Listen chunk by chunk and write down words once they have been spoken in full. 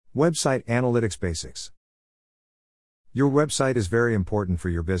Website Analytics Basics. Your website is very important for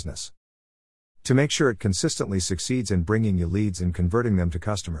your business. To make sure it consistently succeeds in bringing you leads and converting them to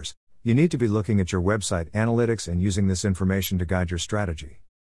customers, you need to be looking at your website analytics and using this information to guide your strategy.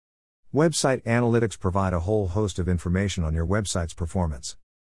 Website analytics provide a whole host of information on your website's performance.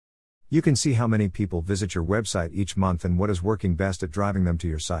 You can see how many people visit your website each month and what is working best at driving them to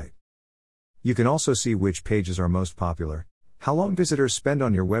your site. You can also see which pages are most popular, how long visitors spend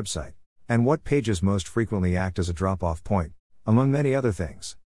on your website, and what pages most frequently act as a drop-off point, among many other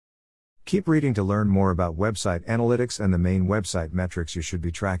things. Keep reading to learn more about website analytics and the main website metrics you should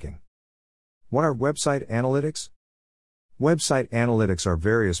be tracking. What are website analytics? Website analytics are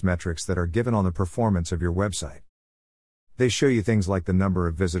various metrics that are given on the performance of your website. They show you things like the number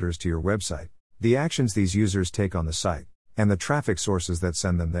of visitors to your website, the actions these users take on the site, and the traffic sources that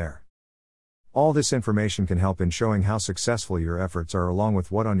send them there. All this information can help in showing how successful your efforts are, along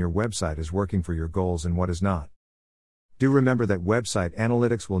with what on your website is working for your goals and what is not. Do remember that website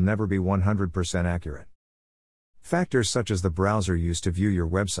analytics will never be 100% accurate. Factors such as the browser used to view your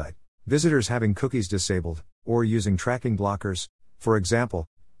website, visitors having cookies disabled, or using tracking blockers, for example,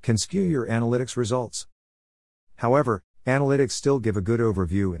 can skew your analytics results. However, analytics still give a good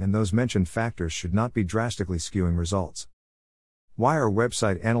overview, and those mentioned factors should not be drastically skewing results. Why are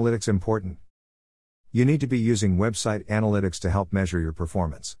website analytics important? You need to be using website analytics to help measure your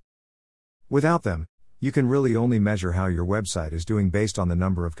performance. Without them, you can really only measure how your website is doing based on the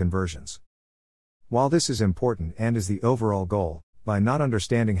number of conversions. While this is important and is the overall goal, by not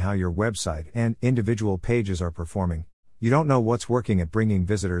understanding how your website and individual pages are performing, you don't know what's working at bringing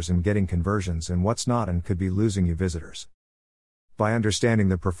visitors and getting conversions and what's not and could be losing you visitors. By understanding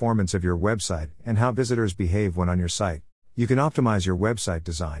the performance of your website and how visitors behave when on your site, you can optimize your website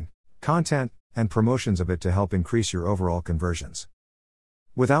design, content, and promotions of it to help increase your overall conversions.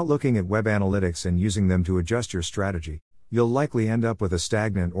 Without looking at web analytics and using them to adjust your strategy, you'll likely end up with a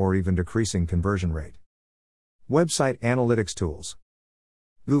stagnant or even decreasing conversion rate. Website analytics tools.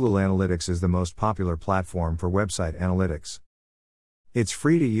 Google Analytics is the most popular platform for website analytics. It's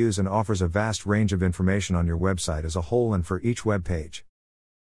free to use and offers a vast range of information on your website as a whole and for each web page.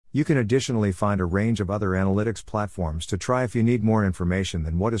 You can additionally find a range of other analytics platforms to try if you need more information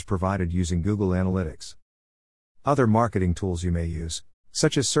than what is provided using Google Analytics. Other marketing tools you may use,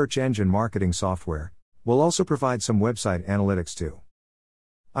 such as search engine marketing software, will also provide some website analytics too.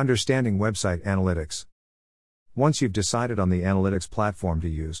 Understanding website analytics. Once you've decided on the analytics platform to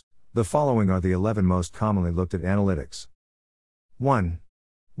use, the following are the 11 most commonly looked at analytics. 1.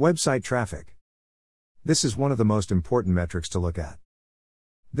 Website traffic. This is one of the most important metrics to look at.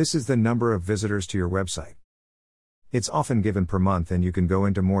 This is the number of visitors to your website. It's often given per month, and you can go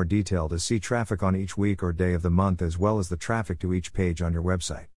into more detail to see traffic on each week or day of the month, as well as the traffic to each page on your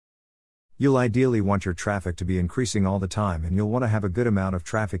website. You'll ideally want your traffic to be increasing all the time, and you'll want to have a good amount of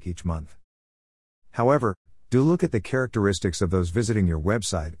traffic each month. However, do look at the characteristics of those visiting your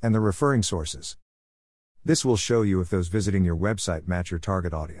website and the referring sources. This will show you if those visiting your website match your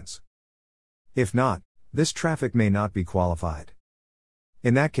target audience. If not, this traffic may not be qualified.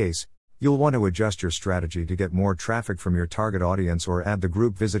 In that case, you'll want to adjust your strategy to get more traffic from your target audience or add the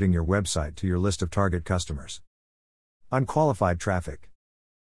group visiting your website to your list of target customers. Unqualified traffic.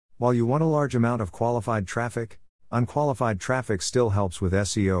 While you want a large amount of qualified traffic, unqualified traffic still helps with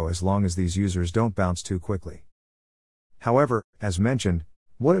SEO as long as these users don't bounce too quickly. However, as mentioned,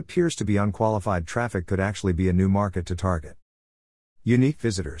 what appears to be unqualified traffic could actually be a new market to target. Unique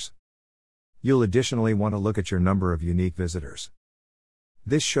visitors. You'll additionally want to look at your number of unique visitors.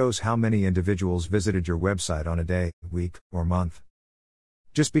 This shows how many individuals visited your website on a day, week, or month.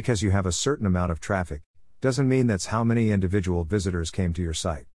 Just because you have a certain amount of traffic, doesn't mean that's how many individual visitors came to your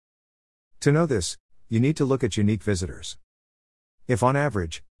site. To know this, you need to look at unique visitors. If on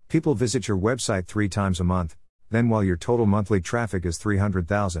average, people visit your website 3 times a month, then while your total monthly traffic is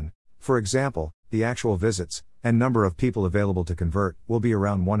 300,000, for example, the actual visits, and number of people available to convert, will be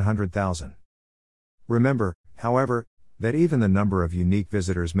around 100,000. Remember, however, that even the number of unique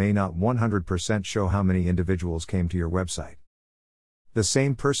visitors may not 100% show how many individuals came to your website. The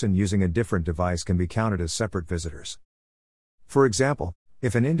same person using a different device can be counted as separate visitors. For example,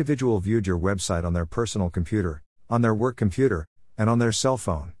 if an individual viewed your website on their personal computer, on their work computer, and on their cell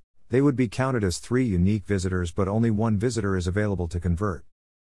phone, they would be counted as 3 unique visitors, but only 1 visitor is available to convert.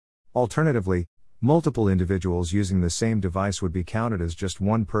 Alternatively, multiple individuals using the same device would be counted as just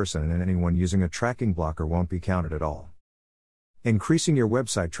 1 person, and anyone using a tracking blocker won't be counted at all. Increasing your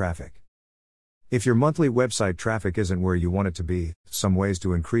website traffic. If your monthly website traffic isn't where you want it to be, some ways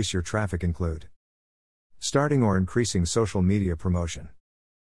to increase your traffic include starting or increasing social media promotion.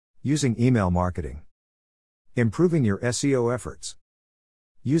 Using email marketing. Improving your SEO efforts.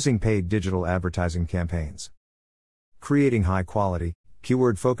 Using paid digital advertising campaigns. Creating high quality,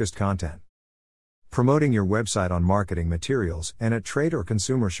 keyword focused content. Promoting your website on marketing materials and at trade or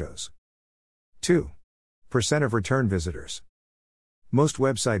consumer shows. 2. Percent of return visitors. Most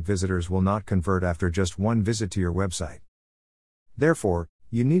website visitors will not convert after just one visit to your website. Therefore,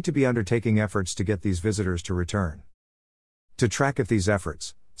 you need to be undertaking efforts to get these visitors to return. To track if these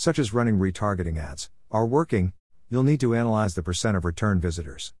efforts, such as running retargeting ads, are working, you'll need to analyze the percent of return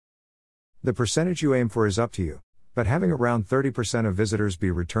visitors. The percentage you aim for is up to you, but having around 30% of visitors be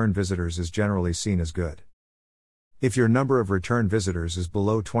return visitors is generally seen as good. If your number of return visitors is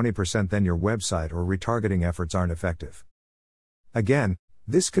below 20%, then your website or retargeting efforts aren't effective. Again,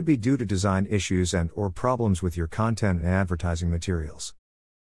 this could be due to design issues and/or problems with your content and advertising materials.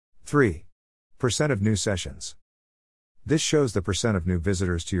 3. Percent of new sessions. This shows the percent of new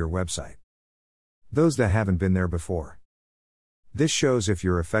visitors to your website. Those that haven't been there before. This shows if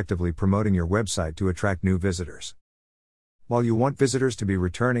you're effectively promoting your website to attract new visitors. While you want visitors to be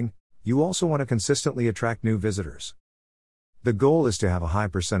returning, you also want to consistently attract new visitors. The goal is to have a high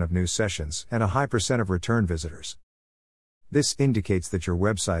percent of new sessions and a high percent of return visitors. This indicates that your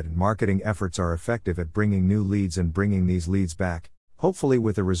website and marketing efforts are effective at bringing new leads and bringing these leads back, hopefully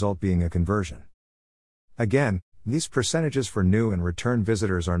with the result being a conversion. Again, these percentages for new and return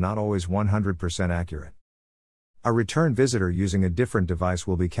visitors are not always 100% accurate. A return visitor using a different device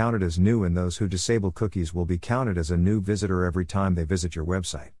will be counted as new, and those who disable cookies will be counted as a new visitor every time they visit your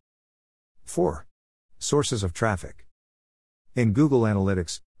website. 4. Sources of traffic. In Google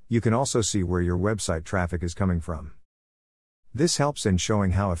Analytics, you can also see where your website traffic is coming from. This helps in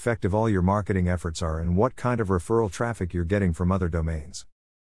showing how effective all your marketing efforts are and what kind of referral traffic you're getting from other domains.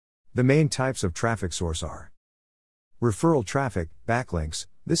 The main types of traffic source are referral traffic, backlinks,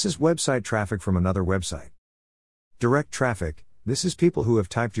 this is website traffic from another website. Direct traffic, this is people who have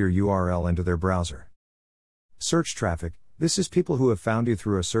typed your URL into their browser. Search traffic, this is people who have found you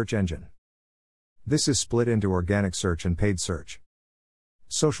through a search engine. This is split into organic search and paid search.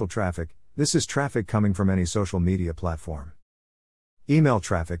 Social traffic, this is traffic coming from any social media platform. Email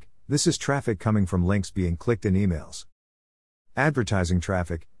traffic, this is traffic coming from links being clicked in emails. Advertising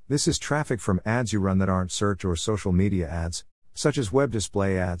traffic, this is traffic from ads you run that aren't search or social media ads, such as web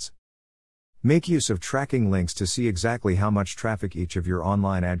display ads. Make use of tracking links to see exactly how much traffic each of your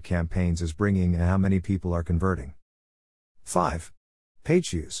online ad campaigns is bringing and how many people are converting. 5. Page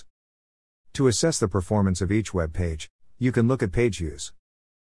views. To assess the performance of each web page, you can look at page views.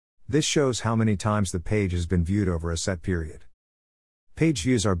 This shows how many times the page has been viewed over a set period. Page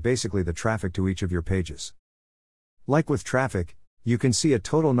views are basically the traffic to each of your pages. Like with traffic, you can see a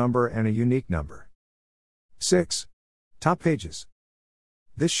total number and a unique number. 6. Top pages.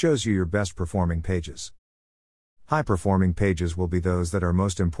 This shows you your best performing pages. High performing pages will be those that are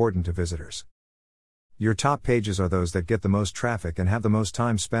most important to visitors. Your top pages are those that get the most traffic and have the most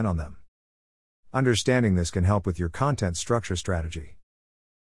time spent on them. Understanding this can help with your content structure strategy.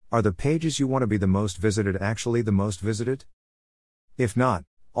 Are the pages you want to be the most visited actually the most visited? If not,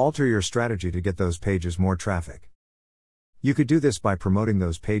 alter your strategy to get those pages more traffic. You could do this by promoting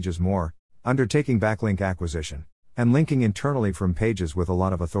those pages more, undertaking backlink acquisition, and linking internally from pages with a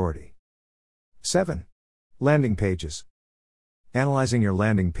lot of authority. 7. Landing pages. Analyzing your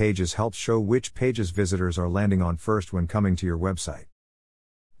landing pages helps show which pages visitors are landing on first when coming to your website.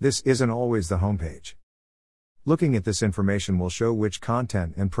 This isn't always the homepage. Looking at this information will show which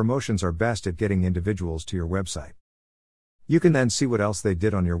content and promotions are best at getting individuals to your website. You can then see what else they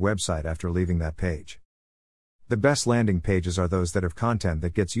did on your website after leaving that page. The best landing pages are those that have content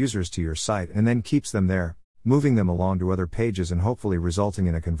that gets users to your site and then keeps them there, moving them along to other pages and hopefully resulting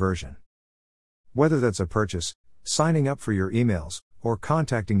in a conversion. Whether that's a purchase, signing up for your emails, or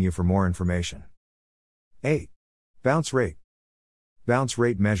contacting you for more information. 8. Bounce rate. Bounce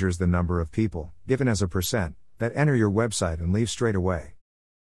rate measures the number of people, given as a percent, that enter your website and leave straight away.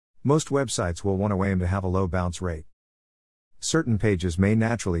 Most websites will want to aim to have a low bounce rate. Certain pages may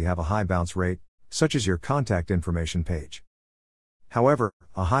naturally have a high bounce rate, such as your contact information page. However,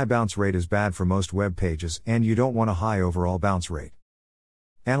 a high bounce rate is bad for most web pages and you don't want a high overall bounce rate.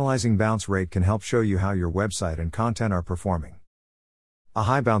 Analyzing bounce rate can help show you how your website and content are performing. A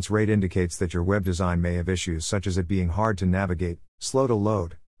high bounce rate indicates that your web design may have issues such as it being hard to navigate, slow to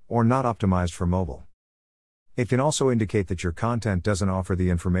load, or not optimized for mobile. It can also indicate that your content doesn't offer the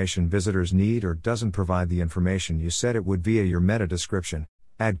information visitors need or doesn't provide the information you said it would via your meta description,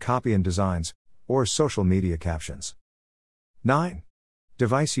 ad copy and designs, or social media captions. 9.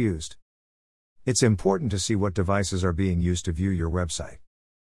 Device used. It's important to see what devices are being used to view your website.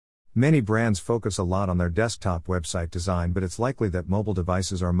 Many brands focus a lot on their desktop website design, but it's likely that mobile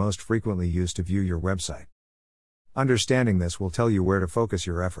devices are most frequently used to view your website. Understanding this will tell you where to focus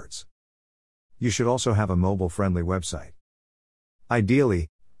your efforts. You should also have a mobile-friendly website. Ideally,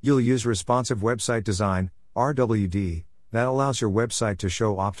 you'll use responsive website design, RWD, that allows your website to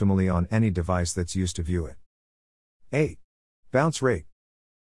show optimally on any device that's used to view it. 8. Bounce rate.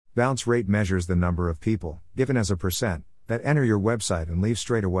 Bounce rate measures the number of people, given as a percent, that enter your website and leave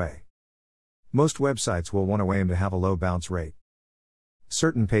straight away. Most websites will want to aim to have a low bounce rate.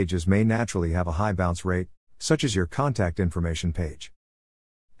 Certain pages may naturally have a high bounce rate, such as your contact information page.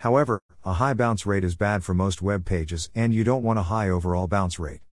 However, a high bounce rate is bad for most web pages, and you don't want a high overall bounce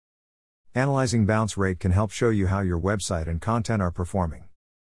rate. Analyzing bounce rate can help show you how your website and content are performing.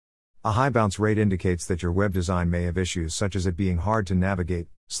 A high bounce rate indicates that your web design may have issues such as it being hard to navigate,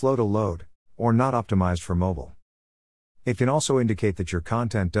 slow to load, or not optimized for mobile. It can also indicate that your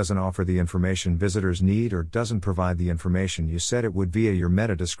content doesn't offer the information visitors need or doesn't provide the information you said it would via your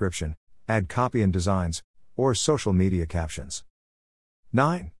meta description, ad copy and designs, or social media captions.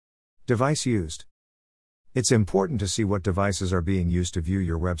 9. Device used. It's important to see what devices are being used to view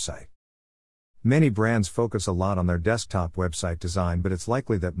your website. Many brands focus a lot on their desktop website design, but it's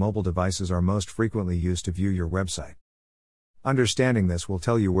likely that mobile devices are most frequently used to view your website. Understanding this will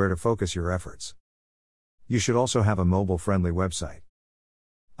tell you where to focus your efforts. You should also have a mobile-friendly website.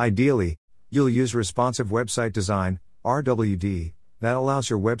 Ideally, you'll use responsive website design, RWD, that allows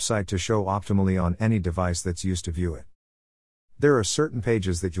your website to show optimally on any device that's used to view it. There are certain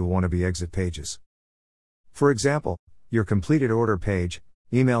pages that you'll want to be exit pages. For example, your completed order page,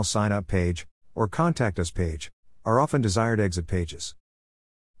 email sign-up page, or contact us page, are often desired exit pages.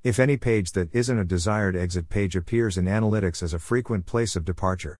 If any page that isn't a desired exit page appears in analytics as a frequent place of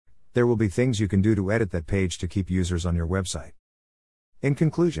departure, there will be things you can do to edit that page to keep users on your website. In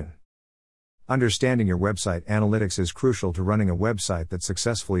conclusion, understanding your website analytics is crucial to running a website that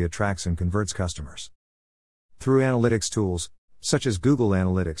successfully attracts and converts customers. Through analytics tools, such as Google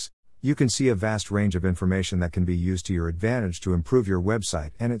Analytics, you can see a vast range of information that can be used to your advantage to improve your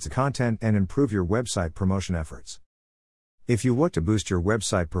website and its content and improve your website promotion efforts. If you want to boost your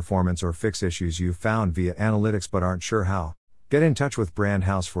website performance or fix issues you've found via analytics but aren't sure how, get in touch with Brand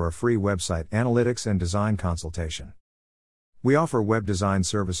House for a free website analytics and design consultation. We offer web design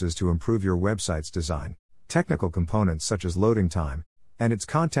services to improve your website's design, technical components such as loading time, and its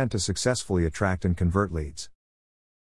content to successfully attract and convert leads.